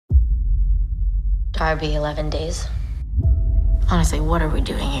Darby 11 days. Honestly, what are we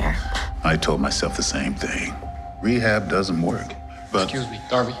doing here? I told myself the same thing. Rehab doesn't work, but... Excuse me,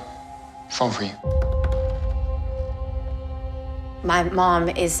 Darby. Phone for you. My mom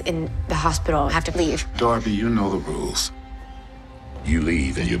is in the hospital. I have to leave. Darby, you know the rules. You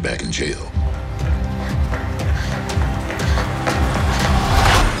leave and you're back in jail.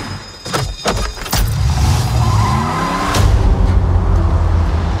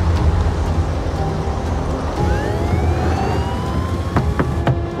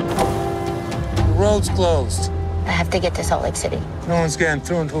 The road's closed. I have to get to Salt Lake City. No one's getting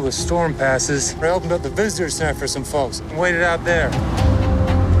through until the storm passes. I opened up the visitor center for some folks and waited out there.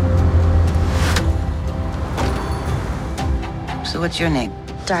 So what's your name?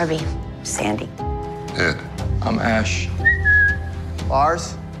 Darby. Sandy. Ed. I'm Ash.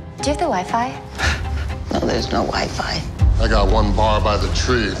 Bars? Do you have the Wi-Fi? No, there's no Wi-Fi. I got one bar by the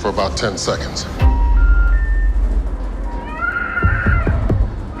tree for about 10 seconds.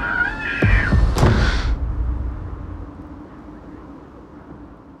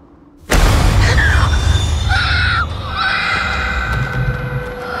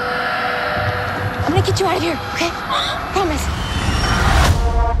 I'm gonna get you out of here, okay? Promise.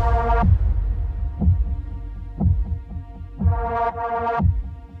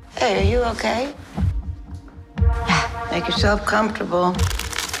 Hey, are you okay? Make yourself comfortable.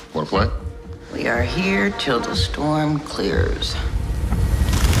 Want to play? We are here till the storm clears.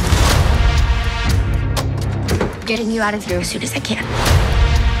 Getting you out of here as soon as I can.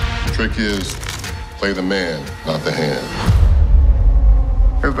 The trick is play the man, not the hand.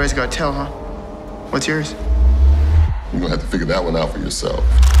 Everybody's got a tell, huh? What's yours? You're gonna have to figure that one out for yourself.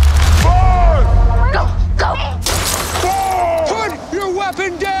 Go, go! Put your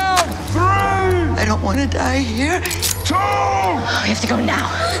weapon down! 3! I don't want to die here. 2! We have to go now.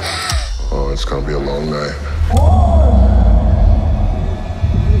 Oh, it's gonna be a long night.